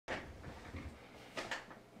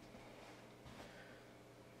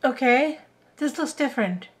Okay, this looks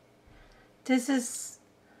different. This is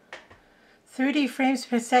 30 frames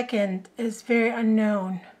per second is very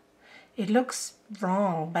unknown. It looks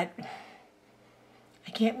wrong, but I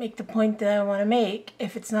can't make the point that I want to make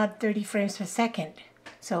if it's not 30 frames per second.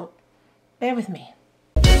 So bear with me.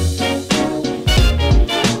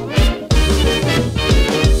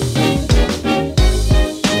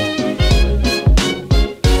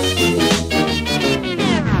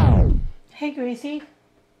 Hey Gracie,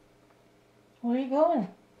 where are you going?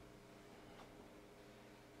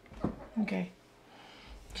 Okay,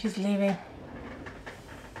 she's leaving.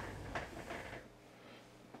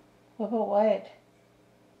 What about Wyatt?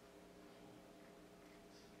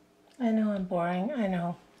 I know I'm boring, I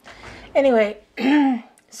know. Anyway,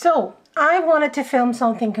 so I wanted to film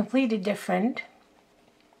something completely different.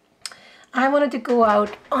 I wanted to go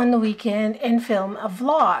out on the weekend and film a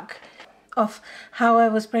vlog of how I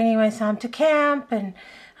was bringing my son to camp and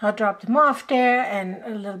how I dropped him off there and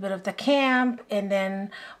a little bit of the camp and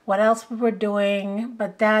then what else we were doing,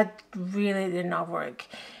 but that really did not work.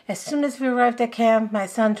 As soon as we arrived at camp, my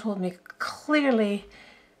son told me clearly,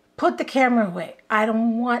 put the camera away. I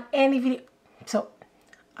don't want any video. So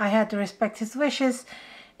I had to respect his wishes,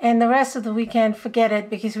 and the rest of the weekend, forget it,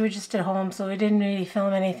 because we were just at home, so we didn't really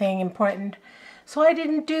film anything important. So I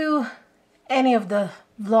didn't do any of the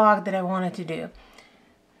vlog that I wanted to do.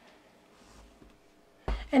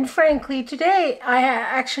 And frankly, today I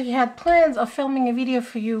actually had plans of filming a video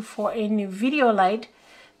for you for a new video light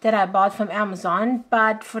that I bought from Amazon,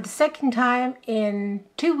 but for the second time in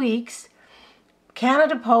 2 weeks,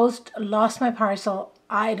 Canada Post lost my parcel.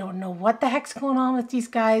 I don't know what the heck's going on with these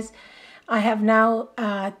guys. I have now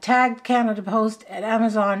tagged Canada Post at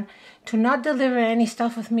Amazon to not deliver any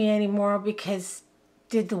stuff with me anymore because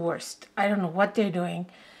did the worst. I don't know what they're doing.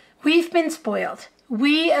 We've been spoiled.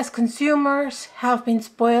 We as consumers have been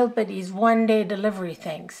spoiled by these one-day delivery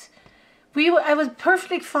things. I was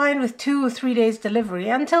perfectly fine with 2 or 3 days delivery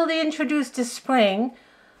until they introduced this spring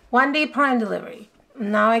one-day Prime delivery.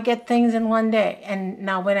 Now I get things in 1 day, and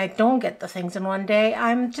now when I don't get the things in 1 day,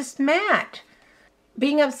 I'm just mad.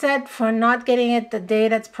 Being upset for not getting it the day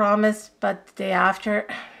that's promised, but the day after.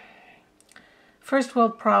 First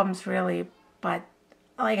world problems really, but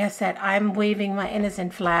like I said, I'm waving my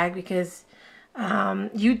innocent flag because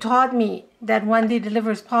you taught me that 1 day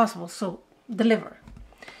delivery is possible, so deliver.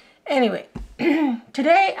 Anyway,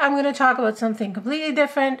 today I'm going to talk about something completely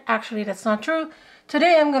different. Actually, that's not true.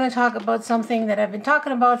 Today I'm going to talk about something that I've been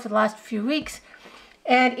talking about for the last few weeks,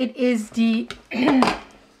 and it is the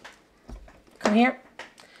come here,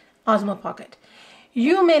 Osmo Pocket.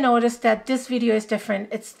 You may notice that this video is different.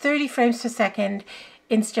 It's 30 frames per second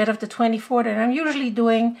instead of the 24 that I'm usually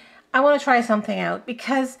doing. I want to try something out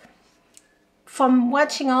because from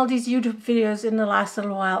watching all these YouTube videos in the last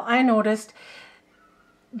little while, I noticed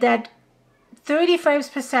that 30 frames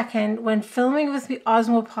per second when filming with the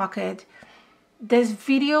Osmo Pocket, this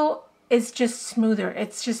video is just smoother.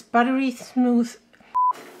 It's just buttery smooth.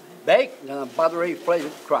 Baked and a buttery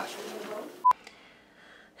flavored crust.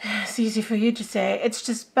 It's easy for you to say. It's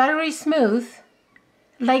just buttery smooth,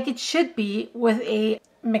 like it should be with a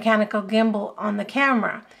mechanical gimbal on the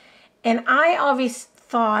camera. And I always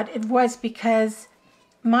thought it was because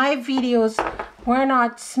my videos were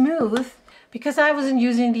not smooth because I wasn't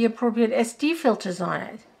using the appropriate SD filters on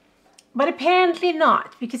it. But apparently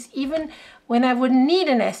not, because even when I wouldn't need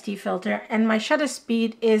an SD filter and my shutter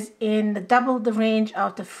speed is in double the range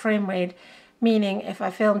of the frame rate, meaning if I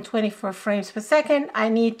film 24 frames per second, I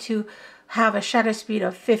need to have a shutter speed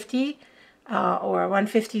of 50 or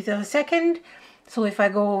 1/50th of a second. So if I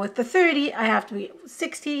go with the 30, I have to be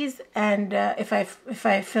 60s, and if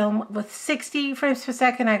I film with 60 frames per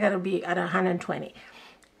second, I gotta be at 120.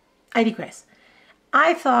 I digress.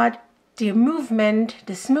 I thought the movement,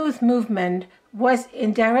 the smooth movement, was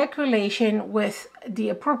in direct relation with the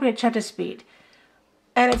appropriate shutter speed,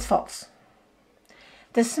 and it's false.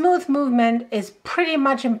 The smooth movement is pretty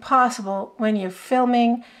much impossible when you're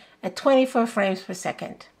filming at 24 frames per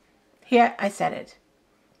second. Here, I said it.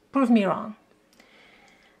 Prove me wrong.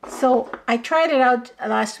 So I tried it out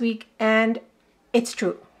last week and it's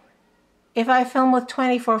true. If I film with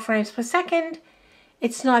 24 frames per second,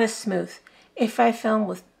 it's not as smooth. If I film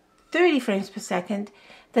with 30 frames per second,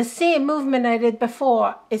 the same movement I did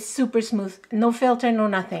before is super smooth. No filter, no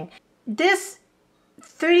nothing. This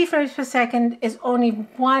 30 frames per second is only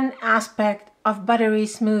one aspect of buttery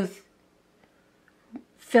smooth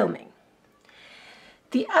filming.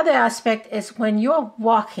 The other aspect is when you're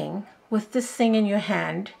walking with this thing in your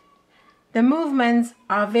hand, the movements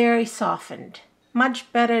are very softened,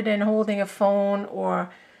 much better than holding a phone or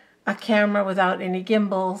a camera without any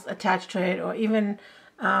gimbals attached to it, or even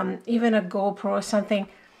a GoPro or something.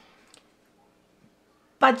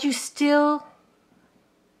 But you still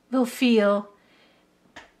will feel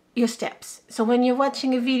your steps. So when you're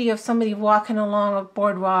watching a video of somebody walking along a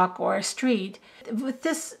boardwalk or a street, with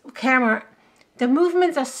this camera, the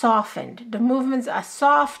movements are softened. The movements are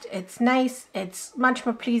soft, it's nice, it's much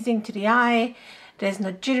more pleasing to the eye, there's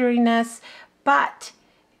no jitteriness, but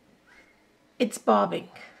it's bobbing,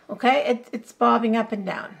 okay? It's bobbing up and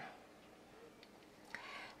down.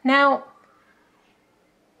 Now,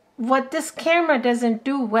 what this camera doesn't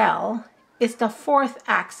do well is the fourth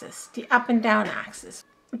axis, the up and down axis.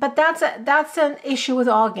 But that's an issue with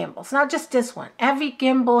all gimbals, not just this one. Every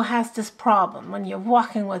gimbal has this problem. When you're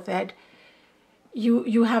walking with it,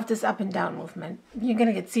 you have this up and down movement. You're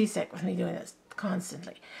gonna get seasick with me doing this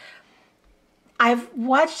constantly. I've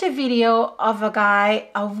watched a video of a guy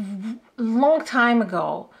a long time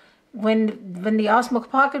ago when the Osmo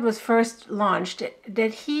Pocket was first launched,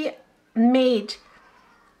 that he made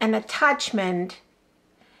an attachment,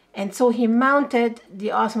 and so he mounted the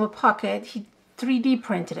Osmo Pocket, he 3D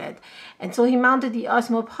printed it, and so he mounted the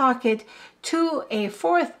Osmo Pocket to a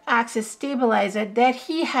fourth axis stabilizer that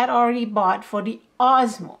he had already bought for the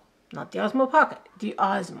Osmo, not the Osmo Pocket, the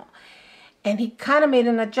Osmo. And he kind of made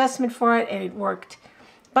an adjustment for it and it worked.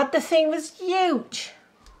 But the thing was huge.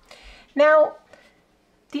 Now,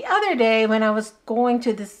 the other day when I was going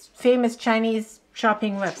to this famous Chinese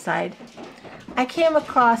shopping website, I came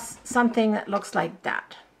across something that looks like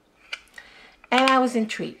that. And I was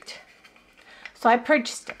intrigued. So I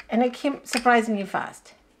purchased it, and it came surprisingly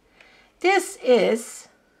fast. This is,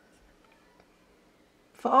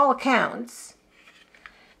 for all accounts,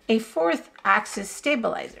 a fourth axis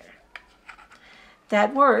stabilizer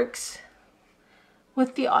that works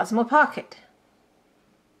with the Osmo Pocket.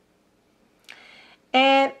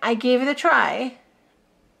 And I gave it a try,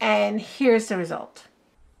 and here's the result.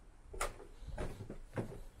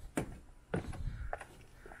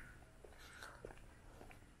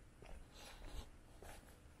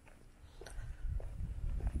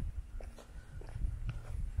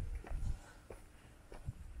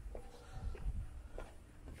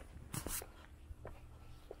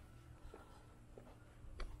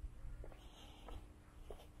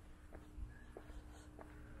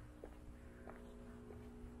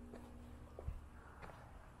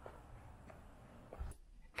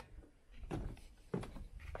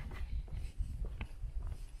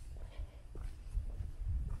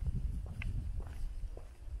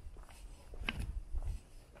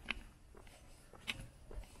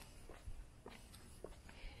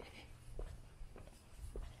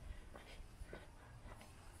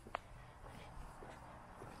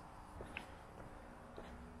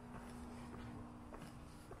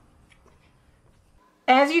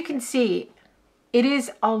 As you can see, it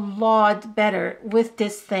is a lot better with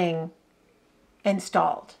this thing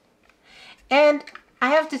installed. And I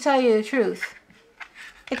have to tell you the truth,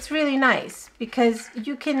 it's really nice because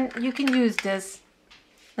you can use this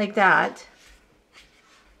like that.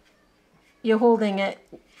 You're holding it,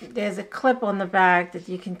 there's a clip on the back that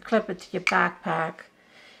you can clip it to your backpack.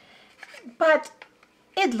 But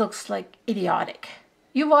it looks like idiotic.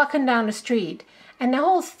 You're walking down the street and the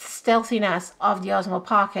whole stealthiness of the Osmo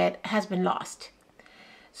Pocket has been lost.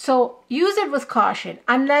 So use it with caution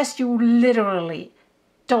unless you literally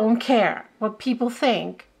don't care what people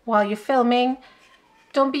think while you're filming.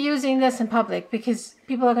 Don't be using this in public because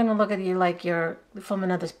people are going to look at you like you're from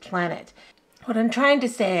another planet. What I'm trying to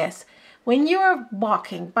say is, when you're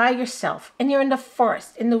walking by yourself and you're in the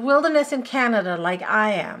forest, in the wilderness in Canada like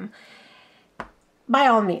I am, by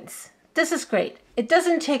all means, this is great. It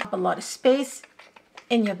doesn't take up a lot of space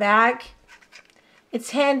in your bag.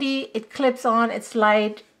 It's handy, it clips on, it's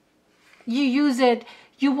light. You use it,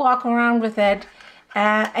 you walk around with it,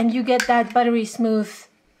 and you get that buttery smooth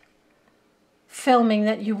filming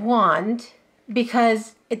that you want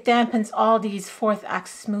because it dampens all these fourth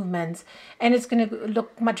axis movements and it's going to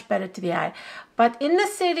look much better to the eye. But in the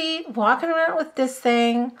city, walking around with this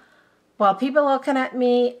thing while people are looking at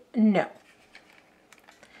me, no.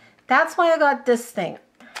 That's why I got this thing.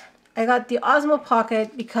 I got the Osmo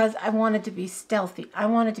Pocket because I wanted to be stealthy. I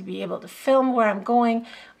wanted to be able to film where I'm going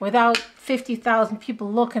without 50,000 people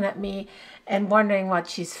looking at me and wondering what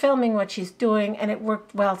she's filming, what she's doing, and it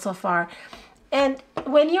worked well so far. And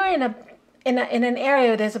when you're in an area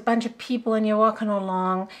where there's a bunch of people and you're walking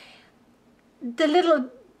along, the little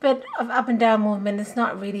bit of up and down movement is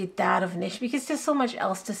not really that of an issue because there's so much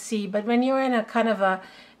else to see. But when you're in a kind of a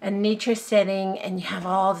nature setting and you have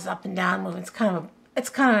all this up and down movement, it's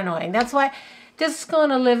kind of annoying. That's This is going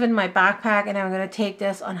to live in my backpack and I'm going to take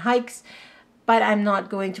this on hikes, but I'm not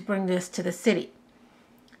going to bring this to the city.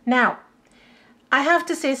 Now, I have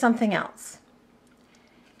to say something else.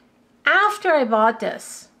 After I bought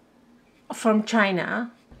this from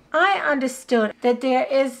China, I understood that there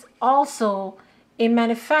is also a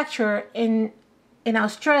manufacturer in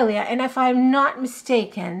Australia, and if I'm not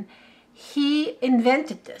mistaken, he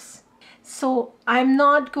invented this. So I'm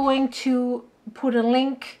not going to put a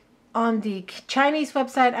link on the Chinese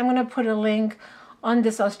website. I'm going to put a link on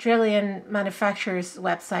this Australian manufacturer's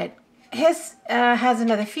website. His has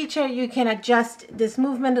another feature. You can adjust this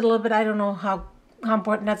movement a little bit. I don't know how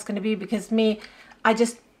important that's going to be, because I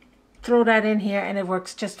just throw that in here and it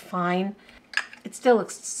works just fine. It still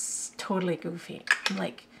looks totally goofy.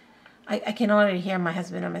 Like, I can already hear my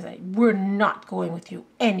husband on my side. We're not going with you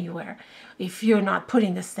anywhere if you're not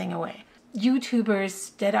putting this thing away.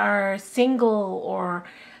 YouTubers that are single or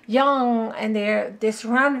young and they're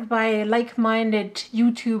surrounded by like-minded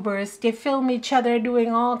YouTubers, they film each other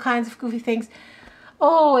doing all kinds of goofy things.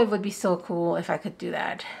 Oh, it would be so cool if I could do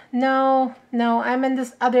that. No, I'm in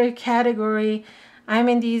this other category. I'm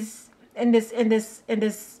in this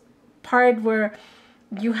part where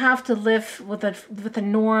you have to live with a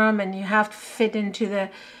norm, and you have to fit into the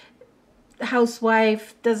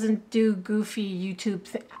housewife doesn't do goofy YouTube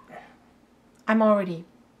thing. I'm already,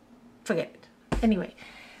 forget it. Anyway,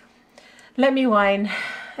 let me whine.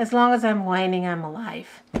 As long as I'm whining, I'm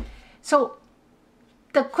alive. So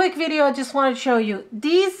the quick video, I just want to show you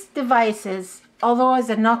these devices. Although it's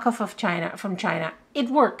a knockoff of from China, it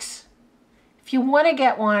works. If you want to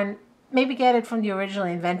get one, maybe get it from the original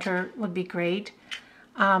inventor, would be great.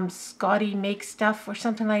 Scotty Makes Stuff or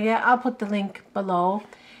something like that. I'll put the link below.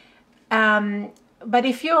 But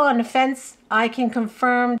if you're on the fence, I can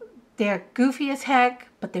confirm they're goofy as heck,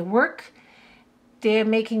 but they work. They're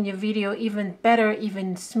making your video even better,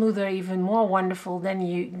 even smoother, even more wonderful than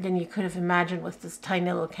you could have imagined with this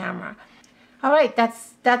tiny little camera. All right,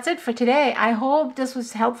 that's it for today. I hope this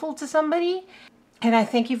was helpful to somebody, and I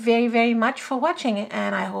thank you very, very much for watching,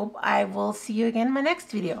 and I hope I will see you again in my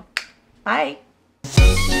next video. Bye.